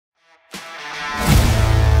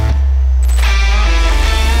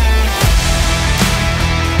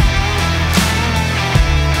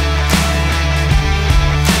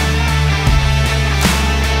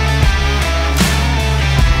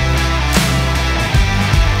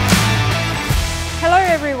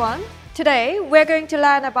Today, we're going to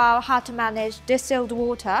learn about how to manage distilled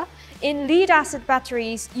water in lead-acid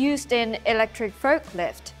batteries used in electric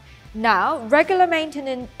forklift. Now, regular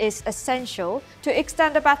maintenance is essential to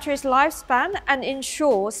extend the battery's lifespan and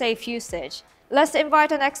ensure safe usage. Let's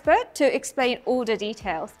invite an expert to explain all the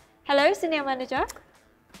details. Hello, Senior Manager.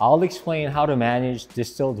 I'll explain how to manage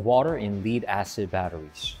distilled water in lead-acid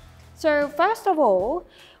batteries. So first of all,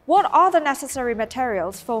 what are the necessary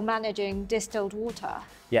materials for managing distilled water?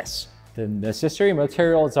 Yes, the necessary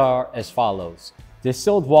materials are as follows: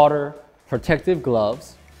 distilled water, protective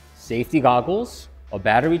gloves, safety goggles, a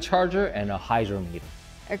battery charger, and a hydrometer.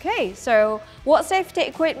 Okay, so what safety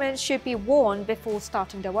equipment should be worn before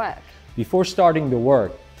starting the work? Before starting the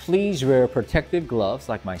work, please wear protective gloves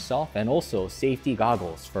like myself and also safety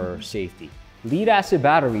goggles for safety. Lead-acid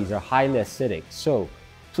batteries are highly acidic, so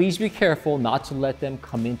please be careful not to let them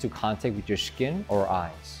come into contact with your skin or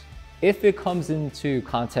eyes. If it comes into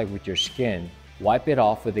contact with your skin, wipe it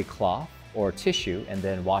off with a cloth or tissue and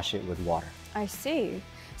then wash it with water. I see.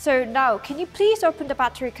 So now, can you please open the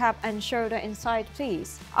battery cap and show the inside,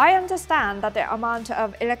 please? I understand that the amount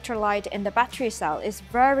of electrolyte in the battery cell is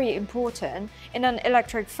very important in an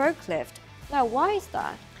electric forklift. Now, why is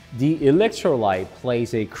that? The electrolyte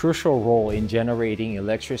plays a crucial role in generating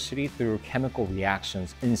electricity through chemical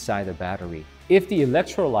reactions inside the battery. If the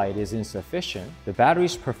electrolyte is insufficient, the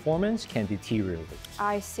battery's performance can deteriorate.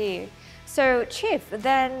 I see. So, Chief,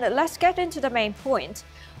 then let's get into the main point.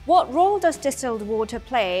 What role does distilled water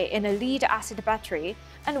play in a lead-acid battery,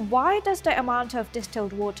 and why does the amount of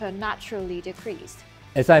distilled water naturally decrease?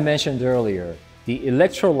 As I mentioned earlier, the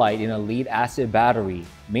electrolyte in a lead-acid battery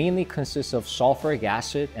mainly consists of sulfuric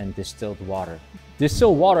acid and distilled water.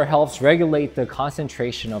 Distilled water helps regulate the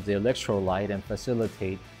concentration of the electrolyte and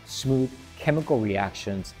facilitate smooth chemical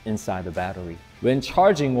reactions inside the battery. When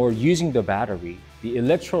charging or using the battery, the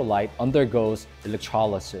electrolyte undergoes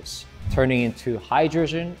electrolysis, turning into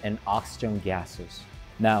hydrogen and oxygen gases.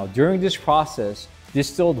 Now, during this process,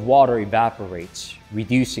 distilled water evaporates,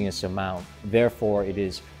 reducing its amount. Therefore, it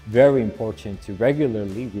is very important to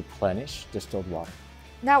regularly replenish distilled water.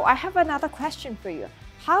 Now, I have another question for you.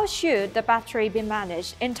 How should the battery be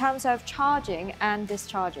managed in terms of charging and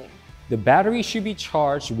discharging? The battery should be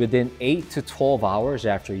charged within 8 to 12 hours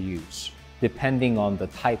after use, depending on the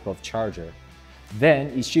type of charger. Then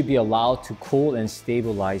it should be allowed to cool and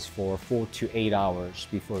stabilize for 4 to 8 hours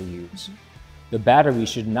before use. The battery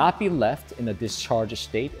should not be left in a discharged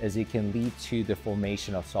state as it can lead to the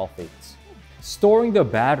formation of sulfates. Storing the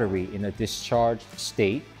battery in a discharged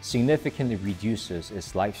state significantly reduces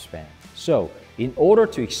its lifespan. So, in order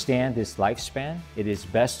to extend its lifespan, it is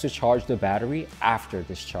best to charge the battery after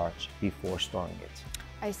discharge before storing it.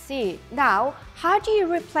 I see. Now, how do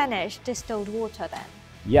you replenish distilled water then?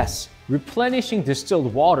 Yes, replenishing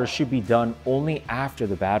distilled water should be done only after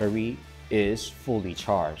the battery is fully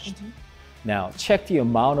charged. Now, check the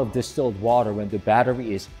amount of distilled water when the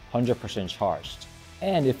battery is 100% charged.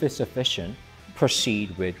 And if it's sufficient,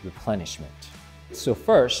 proceed with replenishment. So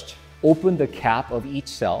first, open the cap of each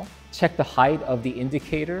cell, check the height of the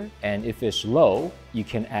indicator, and if it's low, you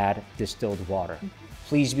can add distilled water.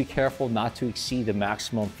 Please be careful not to exceed the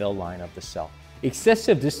maximum fill line of the cell.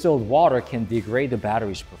 Excessive distilled water can degrade the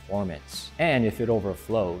battery's performance, and if it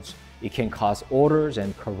overflows, it can cause odors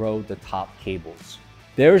and corrode the top cables.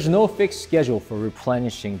 There is no fixed schedule for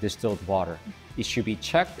replenishing distilled water. It should be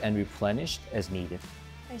checked and replenished as needed.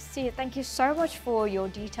 I see. Thank you so much for your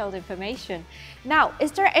detailed information. Now,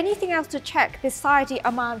 is there anything else to check besides the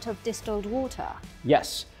amount of distilled water?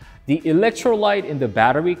 Yes. The electrolyte in the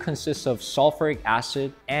battery consists of sulfuric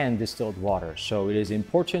acid and distilled water, so it is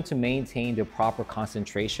important to maintain the proper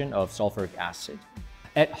concentration of sulfuric acid.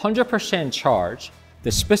 At 100% charge,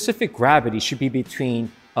 the specific gravity should be between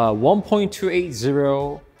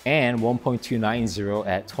 1.280 and 1.290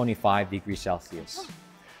 at 25 degrees Celsius.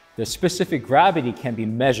 The specific gravity can be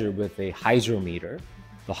measured with a hydrometer.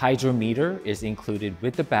 The hydrometer is included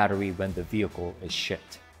with the battery when the vehicle is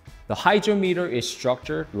shipped. The hydrometer is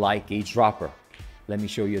structured like a dropper. Let me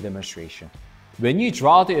show you a demonstration. When you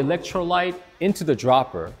draw the electrolyte into the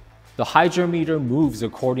dropper, the hydrometer moves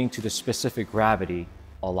according to the specific gravity,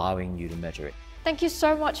 allowing you to measure it. Thank you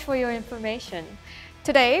so much for your information.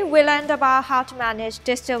 Today, we learned about how to manage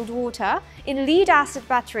distilled water in lead-acid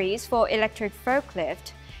batteries for electric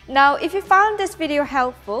forklift. Now, if you found this video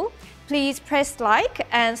helpful, please press like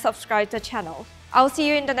and subscribe to the channel. I'll see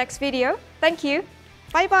you in the next video. Thank you.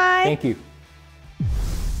 Bye-bye. Thank you.